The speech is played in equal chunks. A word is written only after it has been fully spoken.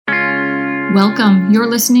Welcome. You're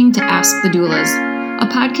listening to Ask the Doulas, a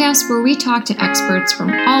podcast where we talk to experts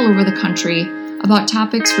from all over the country about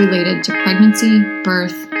topics related to pregnancy,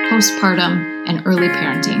 birth, postpartum, and early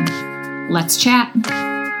parenting. Let's chat.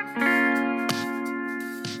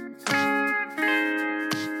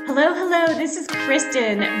 Hello. This is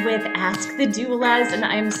Kristin with Ask the Doulas, and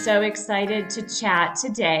I'm so excited to chat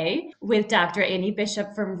today with Dr. Annie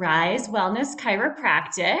Bishop from Rise Wellness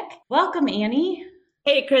Chiropractic. Welcome, Annie.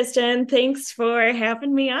 Hey, Kristin. Thanks for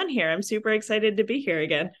having me on here. I'm super excited to be here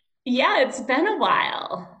again. Yeah, it's been a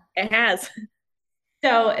while. It has.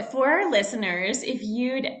 So for our listeners, if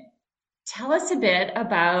you'd tell us a bit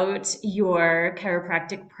about your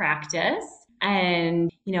chiropractic practice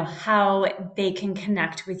and, how they can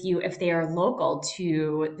connect with you if they are local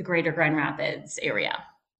to the greater Grand Rapids area.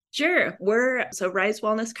 Sure. Rise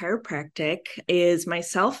Wellness Chiropractic is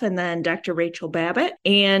myself and then Dr. Rachel Babbitt,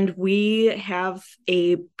 and we have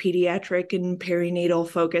a pediatric and perinatal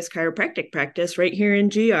focused chiropractic practice right here in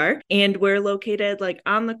GR. And we're located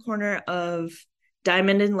on the corner of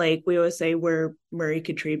Diamond and Lake. We always say where Murray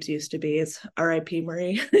Catribes used to be. It's R.I.P.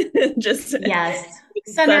 Murray. Yes.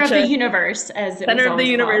 Center of the universe, as it Center of the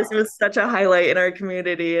universe called. was such a highlight in our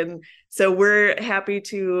community. And so we're happy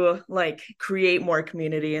to create more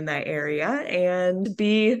community in that area and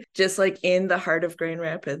be just in the heart of Grand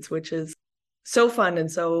Rapids, which is so fun.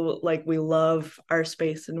 And so we love our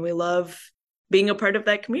space and we love being a part of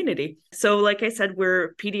that community. So like I said,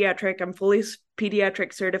 we're pediatric. I'm fully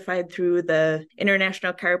pediatric certified through the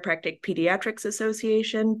International Chiropractic Pediatrics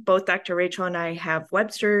Association. Both Dr. Rachel and I have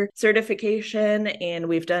Webster certification, and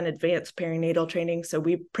we've done advanced perinatal training. So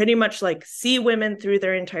we pretty much see women through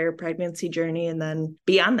their entire pregnancy journey and then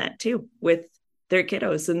beyond that too, with their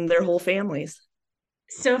kiddos and their whole families.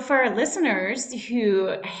 So for our listeners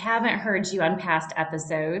who haven't heard you on past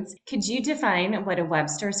episodes, could you define what a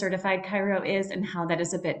Webster certified chiro is and how that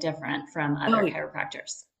is a bit different from other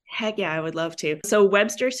chiropractors? Heck yeah, I would love to. So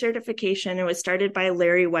Webster certification, it was started by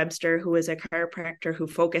Larry Webster, who was a chiropractor who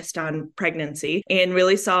focused on pregnancy and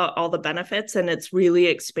really saw all the benefits, and it's really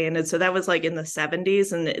expanded. So that was in the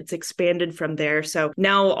 70s, and it's expanded from there. So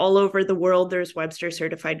now all over the world, there's Webster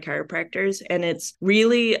certified chiropractors, and it's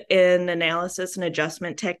really an analysis and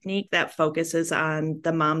adjustment technique that focuses on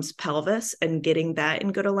the mom's pelvis and getting that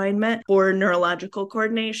in good alignment for neurological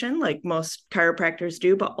coordination, like most chiropractors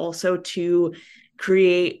do, but also to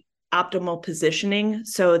create optimal positioning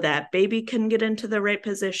so that baby can get into the right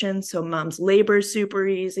position, so mom's labor is super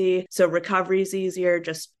easy, so recovery is easier,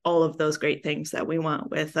 just all of those great things that we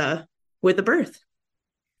want with a birth.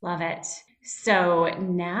 Love it. So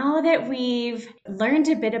now that we've learned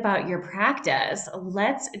a bit about your practice,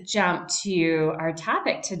 let's jump to our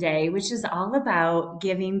topic today, which is all about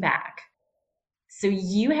giving back. So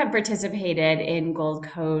you have participated in Gold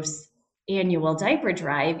Coast annual diaper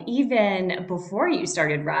drive even before you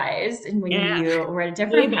started Rise and when you were at a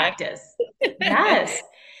different practice. Yes.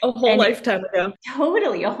 A whole lifetime ago.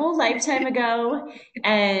 Totally. A whole lifetime ago,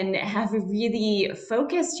 and have really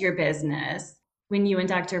focused your business when you and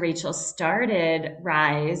Dr. Rachel started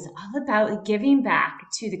Rise all about giving back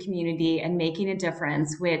to the community and making a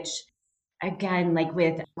difference, which again,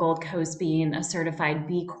 with Gold Coast being a certified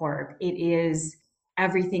B Corp, it is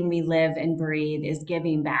everything we live and breathe is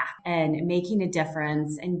giving back and making a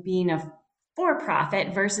difference and being a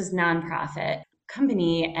for-profit versus nonprofit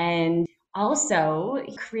company, and also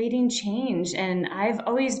creating change. And I've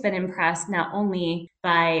always been impressed not only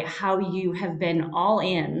by how you have been all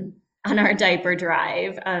in on our diaper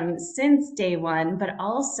drive since day one, but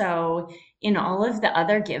also in all of the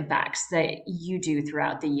other give backs that you do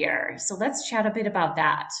throughout the year. So let's chat a bit about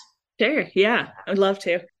that. Sure. Yeah, I'd love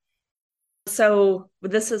to. So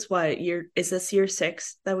this is is this year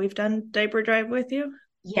 6 that we've done diaper drive with you?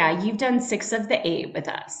 Yeah, you've done 6 of the 8 with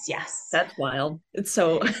us. Yes. That's wild. It's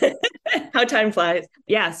so how time flies.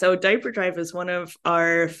 Yeah. So diaper drive is one of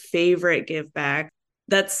our favorite give back.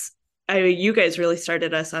 You guys really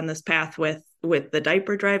started us on this path with the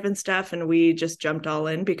diaper drive and stuff. And we just jumped all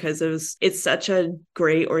in because it's such a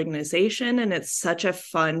great organization and it's such a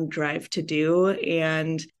fun drive to do.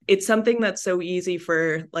 And it's something that's so easy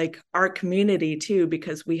for our community too,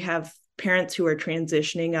 because we have parents who are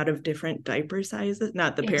transitioning out of different diaper sizes,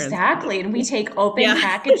 not the parents. Exactly. And we take open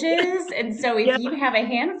packages. And so if you have a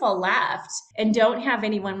handful left and don't have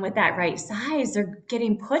anyone with that right size, they're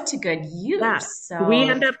getting put to good use. Yeah. So we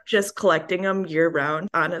end up just collecting them year round,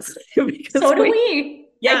 honestly. So do we.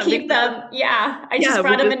 Yeah, I keep them. Yeah. I just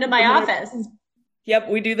brought them into my office. Yep,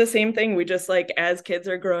 we do the same thing. We just like, as kids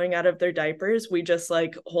are growing out of their diapers, we just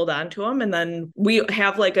like hold on to them. And then we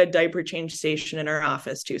have like a diaper change station in our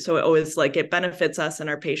office too. So it always like, it benefits us and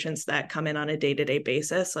our patients that come in on a day-to-day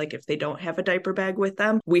basis. Like if they don't have a diaper bag with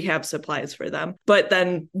them, we have supplies for them. But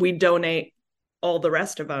then we donate all the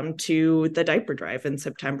rest of them to the diaper drive in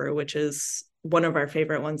September, which is one of our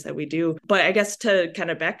favorite ones that we do. But I guess to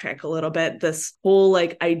kind of backtrack a little bit, this whole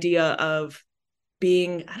like idea of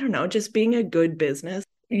being, I don't know, just being a good business,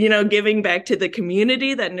 giving back to the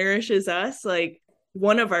community that nourishes us. Like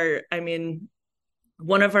one of our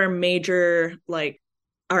major, like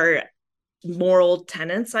our moral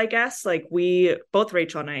tenets, I guess, like both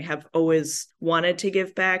Rachel and I have always wanted to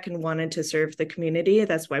give back and wanted to serve the community.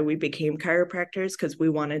 That's why we became chiropractors, because we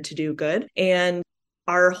wanted to do good. And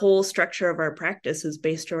our whole structure of our practice is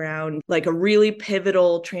based around like a really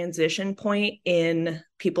pivotal transition point in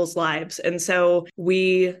people's lives. And so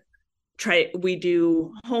we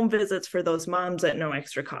do home visits for those moms at no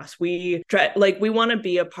extra cost. We want to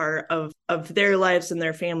be a part of their lives and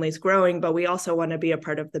their families growing, but we also want to be a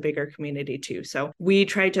part of the bigger community too. So we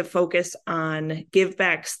try to focus on give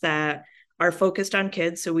backs that are focused on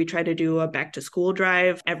kids. So we try to do a back to school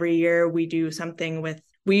drive every year. We do something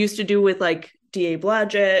we used to do with like DA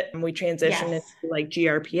Blodgett, and we transitioned into like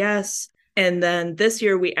GRPS. And then this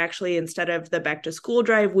year we actually, instead of the back to school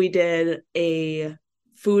drive, we did a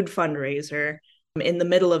food fundraiser in the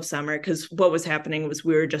middle of summer, because what was happening was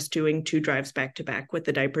we were just doing 2 drives back to back with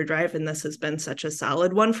the diaper drive. And this has been such a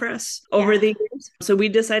solid one for us over the years. So we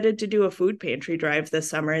decided to do a food pantry drive this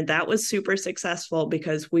summer. And that was super successful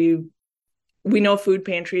because we know food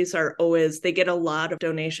pantries they get a lot of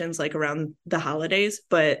donations like around the holidays,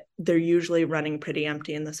 but they're usually running pretty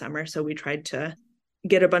empty in the summer. So we tried to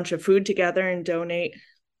get a bunch of food together and donate,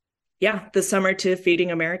 this summer to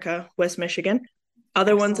Feeding America, West Michigan.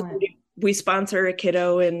 Other Excellent. ones, we sponsor a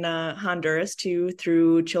kiddo in Honduras too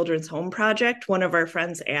through Children's Home Project. One of our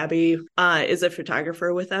friends, Abby, is a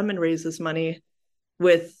photographer with them and raises money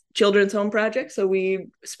with Children's Home Project. So we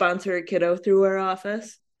sponsor a kiddo through our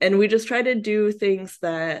office. And we just try to do things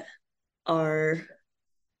that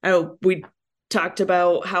we talked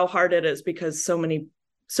about how hard it is because so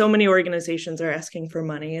many organizations are asking for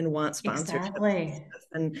money and want sponsorship. Exactly.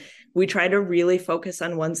 And we try to really focus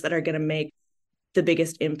on ones that are going to make the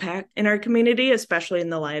biggest impact in our community, especially in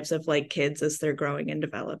the lives of like kids as they're growing and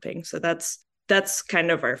developing. So that's kind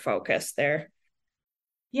of our focus there.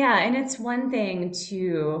 Yeah. And it's one thing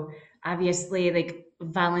to obviously like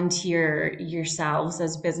volunteer yourselves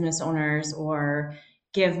as business owners or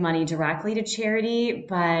give money directly to charity.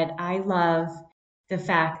 But I love the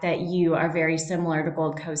fact that you are very similar to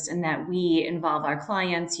Gold Coast in that we involve our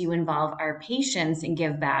clients, you involve our patients and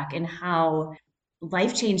give back, and how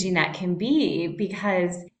life-changing that can be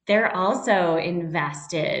because they're also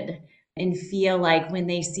invested and feel like when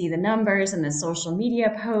they see the numbers and the social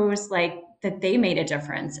media posts, like that they made a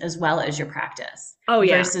difference as well as your practice. Oh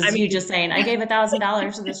yeah. Versus you just saying, I gave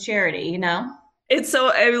 $1,000 to this charity, It's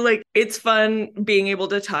it's fun being able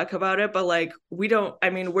to talk about it, but like,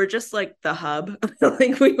 we're just like the hub,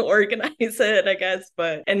 like we organize it, I guess,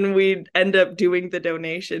 and we end up doing the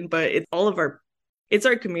donation, but it's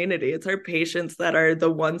our community. It's our patients that are the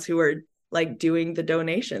ones who are like doing the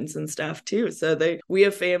donations and stuff too. So we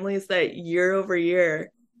have families that year over year,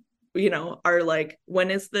 are like,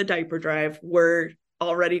 when is the diaper drive? We're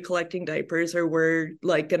already collecting diapers, or we're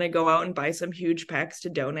like going to go out and buy some huge packs to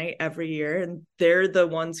donate every year. And they're the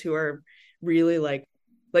ones who are really like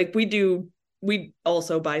we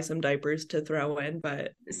also buy some diapers to throw in,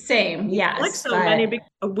 but same. Yes. Like so many,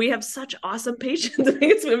 we have such awesome patients.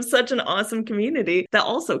 We have such an awesome community that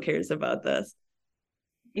also cares about this.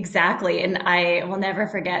 Exactly. And I will never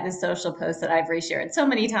forget the social post that I've reshared so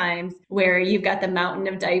many times where you've got the mountain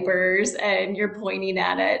of diapers and you're pointing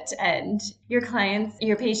at it, and your clients,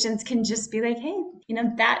 your patients can just be like, hey,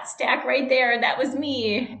 that stack right there, that was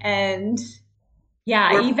me. And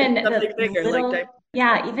even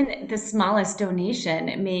even the smallest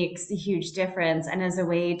donation makes a huge difference. And as a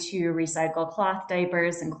way to recycle cloth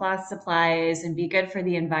diapers and cloth supplies and be good for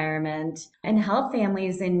the environment and help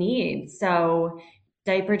families in need. So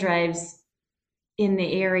diaper drives in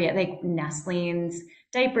the area, like Nestling's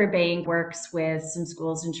Diaper Bank works with some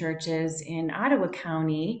schools and churches in Ottawa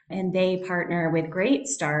County, and they partner with Great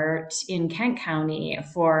Start in Kent County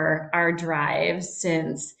for our drives,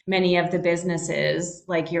 since many of the businesses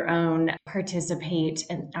like your own participate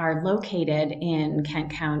and are located in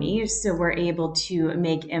Kent County. So we're able to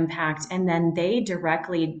make impact, and then they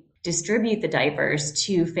directly distribute the diapers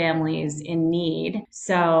to families in need.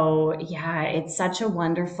 So it's such a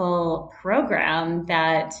wonderful program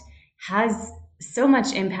that has so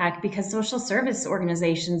much impact because social service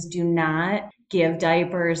organizations do not give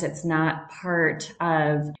diapers. It's not part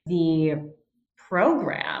of the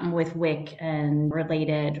program with WIC and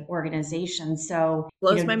related organizations. So,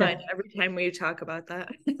 Blows my mind every time we talk about that.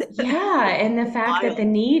 Yeah. And the fact that the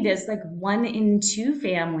need is like 1 in 2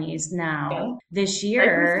 families now this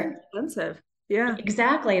year. Expensive. Yeah.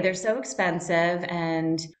 Exactly. They're so expensive.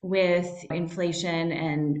 And with inflation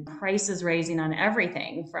and prices raising on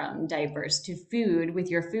everything from diapers to food, with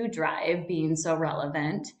your food drive being so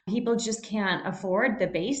relevant, people just can't afford the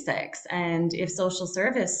basics. And if social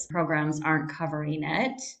service programs aren't covering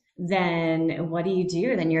it, then what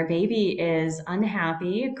do? Then your baby is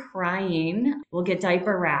unhappy, crying, will get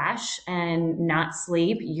diaper rash and not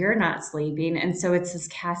sleep. You're not sleeping. And so it's this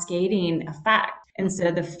cascading effect. And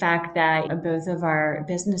so the fact that both of our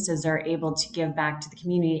businesses are able to give back to the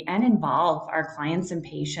community and involve our clients and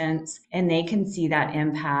patients, and they can see that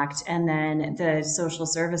impact. And then the social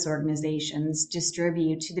service organizations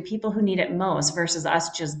distribute to the people who need it most versus us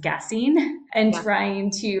just guessing and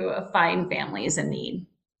trying to find families in need.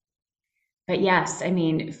 But yes, I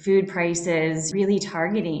mean, food prices, really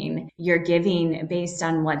targeting your giving based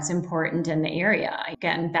on what's important in the area.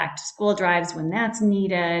 Again, back to school drives when that's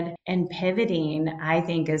needed, and pivoting, I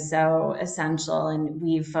think, is so essential. And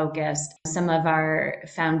we've focused some of our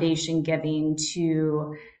foundation giving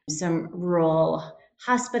to some rural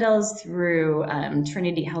hospitals through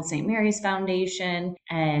Trinity Health St. Mary's Foundation,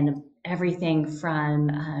 and everything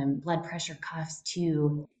from blood pressure cuffs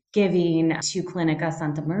to giving to Clinica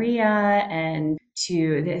Santa Maria and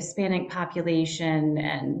to the Hispanic population,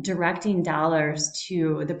 and directing dollars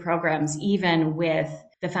to the programs, even with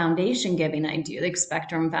the foundation giving I do, like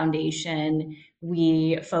Spectrum Foundation.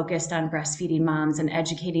 We focused on breastfeeding moms and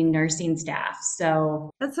educating nursing staff.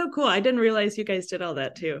 So that's so cool. I didn't realize you guys did all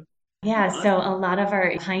that too. Yeah, so a lot of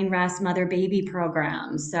our Pine Rest mother-baby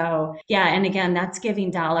programs. So yeah, and again, that's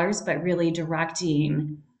giving dollars, but really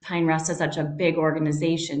directing Pine Rest is such a big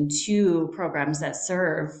organization to programs that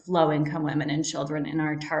serve low-income women and children in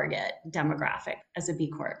our target demographic as a B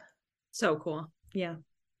Corp. So cool. Yeah.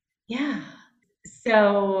 Yeah.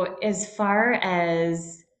 So as far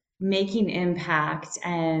as making impact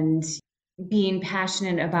and being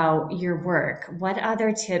passionate about your work, what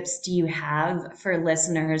other tips do you have for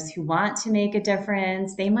listeners who want to make a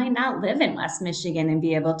difference? They might not live in West Michigan and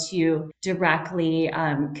be able to directly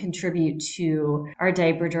contribute to our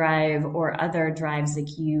diaper drive or other drives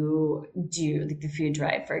like you do, like the food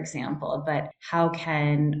drive, for example. But how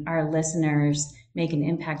can our listeners make an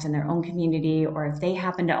impact in their own community? Or if they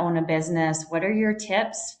happen to own a business, what are your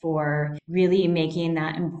tips for really making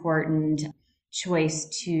that important choice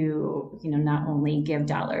to, not only give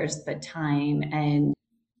dollars, but time, and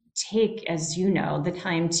take, as you know, the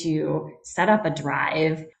time to set up a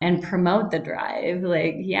drive and promote the drive?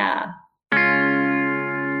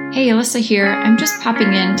 Hey, Alyssa here. I'm just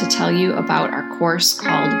popping in to tell you about our course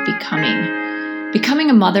called Becoming. Becoming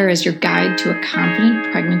a Mother is your guide to a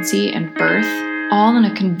confident pregnancy and birth, all in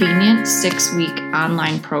a convenient 6-week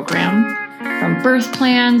online program. From birth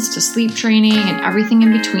plans to sleep training and everything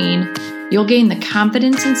in between, you'll gain the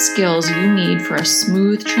confidence and skills you need for a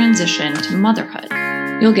smooth transition to motherhood.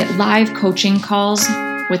 You'll get live coaching calls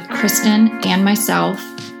with Kristin and myself,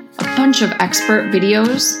 a bunch of expert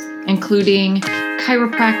videos, including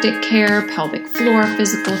chiropractic care, pelvic floor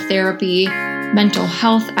physical therapy, mental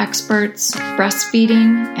health experts,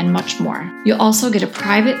 breastfeeding, and much more. You'll also get a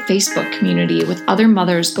private Facebook community with other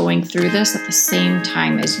mothers going through this at the same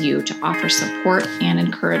time as you to offer support and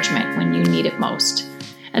encouragement when you need it most.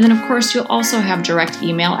 And then, of course, you'll also have direct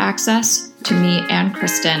email access to me and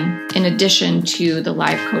Kristin, in addition to the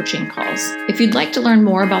live coaching calls. If you'd like to learn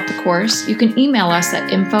more about the course, you can email us at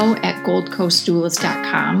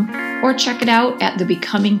info@goldcoastdoulas.com or check it out at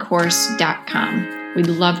thebecomingcourse.com. We'd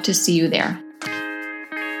love to see you there.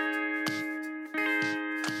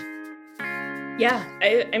 Yeah,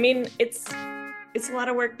 I mean, it's a lot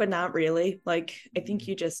of work, but not really. Like, I think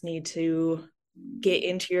you just need to get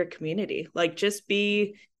into your community. Like, just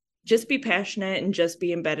be passionate and just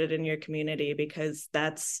be embedded in your community, because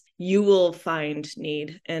you will find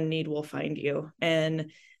need and need will find you. And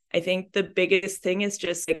I think the biggest thing is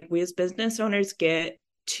just like, we as business owners get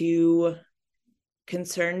too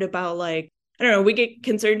concerned about we get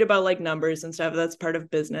concerned about numbers and stuff. That's part of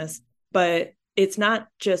business, but it's not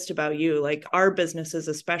just about you. Like, our businesses,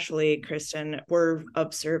 especially Kristin, we're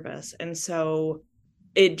of service. And so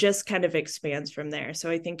it just kind of expands from there. So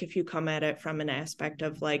I think if you come at it from an aspect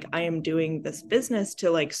of I am doing this business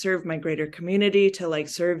to serve my greater community, to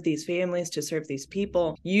serve these families, to serve these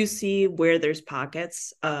people, you see where there's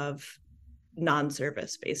pockets of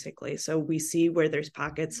non-service basically. So we see where there's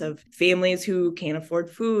pockets of families who can't afford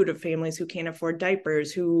food, of families who can't afford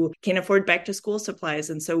diapers, who can't afford back to school supplies.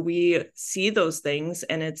 And so we see those things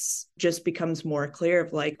and it's just becomes more clear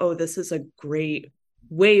of like, oh, this is a great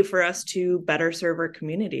way for us to better serve our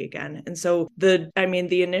community again. And so the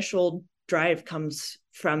initial drive comes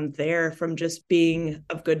from there, from just being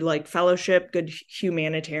of good like fellowship, good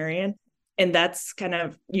humanitarian. And that's kind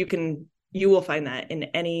of, you will find that in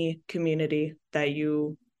any community that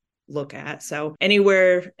you look at. So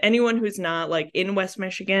anyone who's not like in West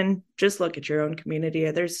Michigan, just look at your own community.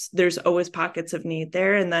 There's always pockets of need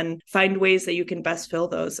there, and then find ways that you can best fill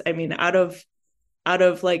those. I mean, out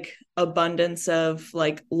of like abundance of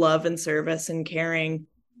like love and service and caring,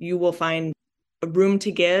 you will find a room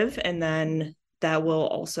to give, and then that will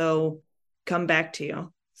also come back to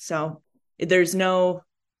you. So there's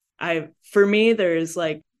for me, there's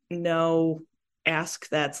like no ask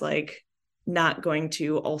that's like not going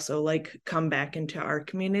to also like come back into our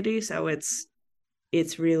community. So it's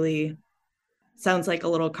really sounds like a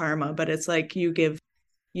little karma, but it's like you give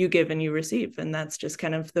and you receive, and that's just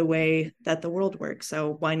kind of the way that the world works.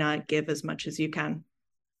 So why not give as much as you can?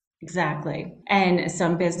 Exactly. And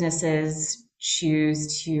some businesses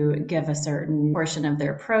choose to give a certain portion of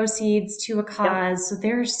their proceeds to a cause. Yep. So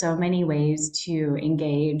there are so many ways to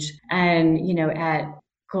engage. And, at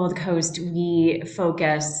Gold Coast, we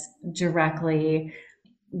focus directly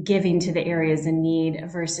giving to the areas in need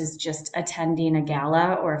versus just attending a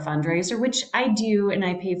gala or a fundraiser, which I do, and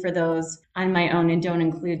I pay for those on my own and don't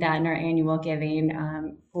include that in our annual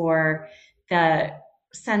giving, for the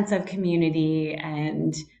sense of community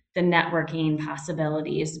and the networking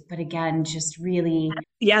possibilities. But again, just really...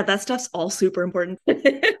 Yeah, that stuff's all super important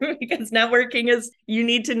because networking is, you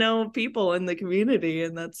need to know people in the community,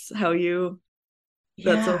 and that's how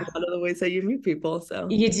that's a lot of the ways that you meet people. So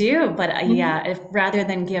you do, but if rather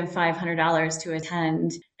than give $500 to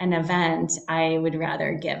attend an event, I would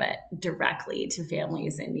rather give it directly to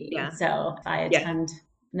families in need. Yeah. So if I attend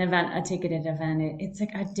an event, a ticketed event, it's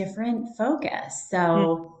like a different focus.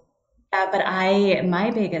 So, but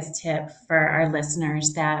my biggest tip for our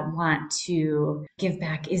listeners that want to give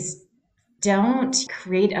back is don't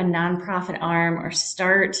create a nonprofit arm or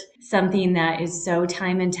start something that is so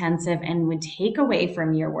time intensive and would take away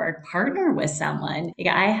from your work. Partner with someone. Like,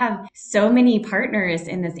 I have so many partners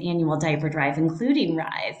in this annual diaper drive, including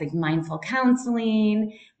Rise, like mindful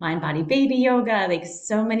counseling, mind body baby yoga, like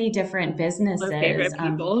so many different businesses. My favorite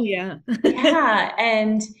people, yeah. Yeah.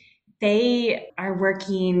 And they are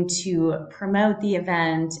working to promote the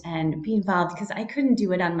event and be involved because I couldn't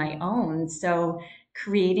do it on my own. So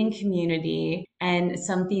creating community and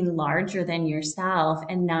something larger than yourself,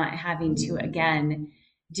 and not having to, again,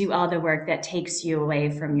 do all the work that takes you away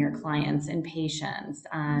from your clients and patients.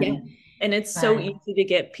 And it's so easy to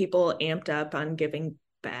get people amped up on giving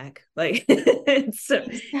back. Like it's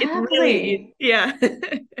really, yeah.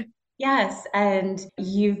 Yes. And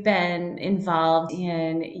you've been involved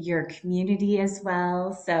in your community as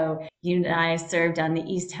well. So you and I served on the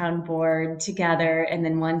Easttown board together. And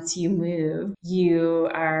then once you move, you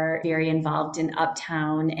are very involved in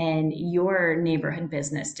Uptown and your neighborhood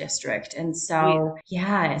business district. And so,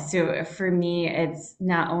 so for me, it's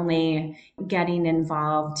not only getting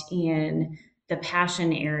involved in the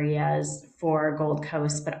passion areas for Gold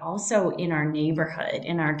Coast, but also in our neighborhood,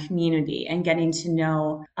 in our community, and getting to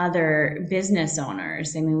know other business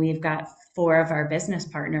owners. I mean, we've got 4 of our business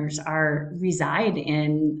partners reside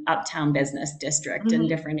in Uptown Business District in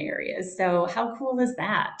different areas. So how cool is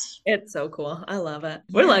that? It's so cool. I love it.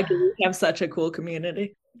 We're lucky we have such a cool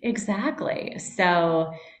community. Exactly.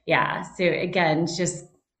 So so again, just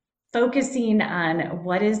focusing on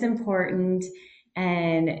what is important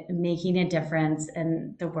and making a difference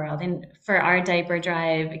in the world. And for our diaper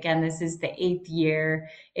drive, again, this is the 8th year.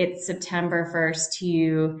 It's September 1st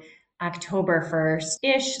to October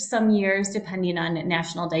 1st-ish. Some years, depending on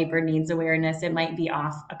National Diaper Needs Awareness, it might be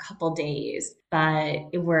off a couple days, but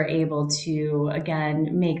we're able to, again,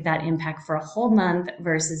 make that impact for a whole month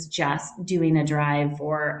versus just doing a drive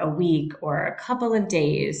for a week or a couple of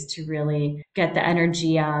days to really get the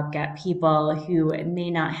energy up, get people who may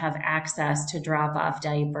not have access to drop off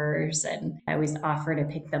diapers. And I always offer to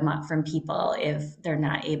pick them up from people if they're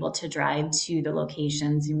not able to drive to the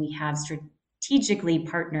locations. And we have strategically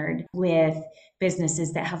partnered with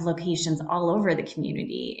businesses that have locations all over the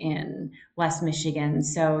community in West Michigan.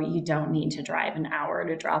 So you don't need to drive an hour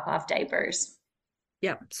to drop off diapers.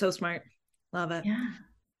 Yeah, so smart. Love it. Yeah.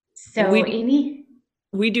 So Amy?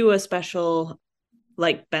 We do a special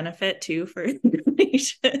benefit too for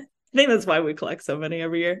donation. I think that's why we collect so many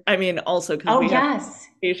every year. I mean, also because we have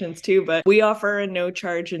patients too, but we offer a no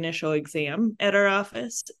charge initial exam at our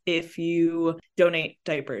office if you donate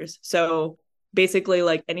diapers. So basically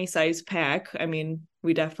like any size pack. I mean,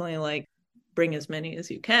 we definitely like bring as many as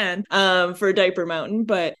you can for Diaper Mountain,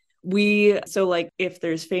 but so like if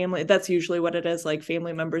there's family, that's usually what it is, like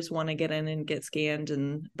family members want to get in and get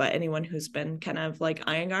scanned, but anyone who's been kind of like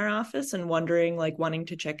eyeing our office and wondering, like wanting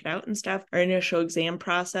to check it out and stuff, our initial exam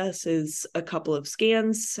process is a couple of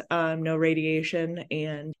scans, no radiation,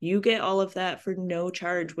 and you get all of that for no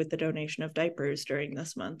charge with the donation of diapers during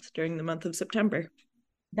the month of September.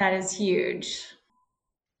 That is huge.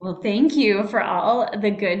 Well, thank you for all the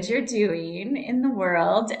good you're doing in the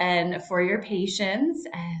world and for your patients.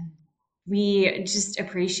 And we just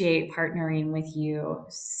appreciate partnering with you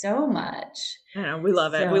so much. Yeah, we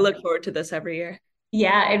love it. We look forward to this every year.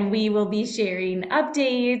 Yeah, and we will be sharing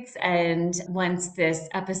updates. And once this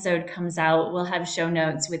episode comes out, we'll have show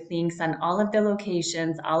notes with links on all of the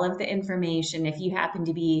locations, all of the information if you happen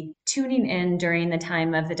to be tuning in during the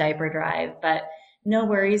time of the diaper drive. But no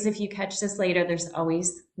worries if you catch this later. There's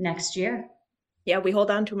always next year. Yeah, we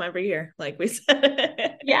hold on to them every year, like we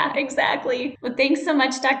said. Yeah, exactly. Well, thanks so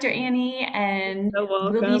much, Dr. Annie, and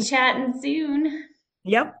we'll be chatting soon.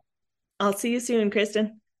 Yep. I'll see you soon,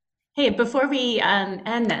 Kristin. Hey, before we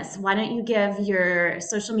end this, why don't you give your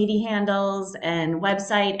social media handles and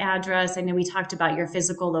website address? I know we talked about your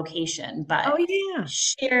physical location, but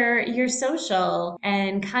share your social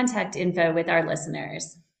and contact info with our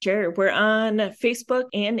listeners. Sure. We're on Facebook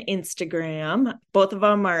and Instagram. Both of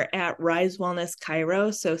them are at Rise Wellness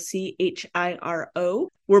Chiro, so CHIRO.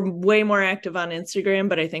 We're way more active on Instagram,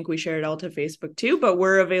 but I think we share it all to Facebook too. But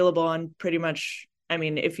we're available on pretty much, I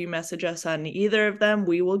mean, if you message us on either of them,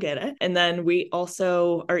 we will get it. And then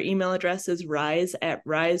our email address is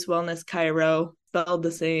rise@risewellnesschiro, spelled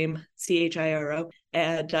the same, CHIRO,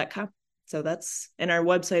 @.com. So and our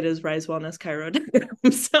website is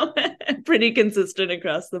risewellnesschiro.com. So pretty consistent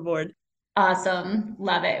across the board. Awesome.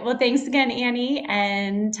 Love it. Well, thanks again, Annie,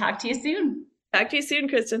 and talk to you soon. Talk to you soon,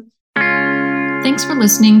 Kristin. Thanks for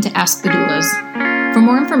listening to Ask the Doulas. For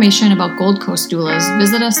more information about Gold Coast Doulas,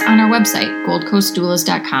 visit us on our website,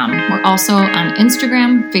 goldcoastdoulas.com. We're also on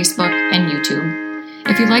Instagram, Facebook, and YouTube.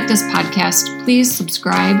 If you like this podcast, please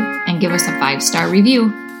subscribe and give us a 5-star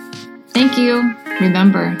review. Thank you.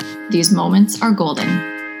 Remember, these moments are golden.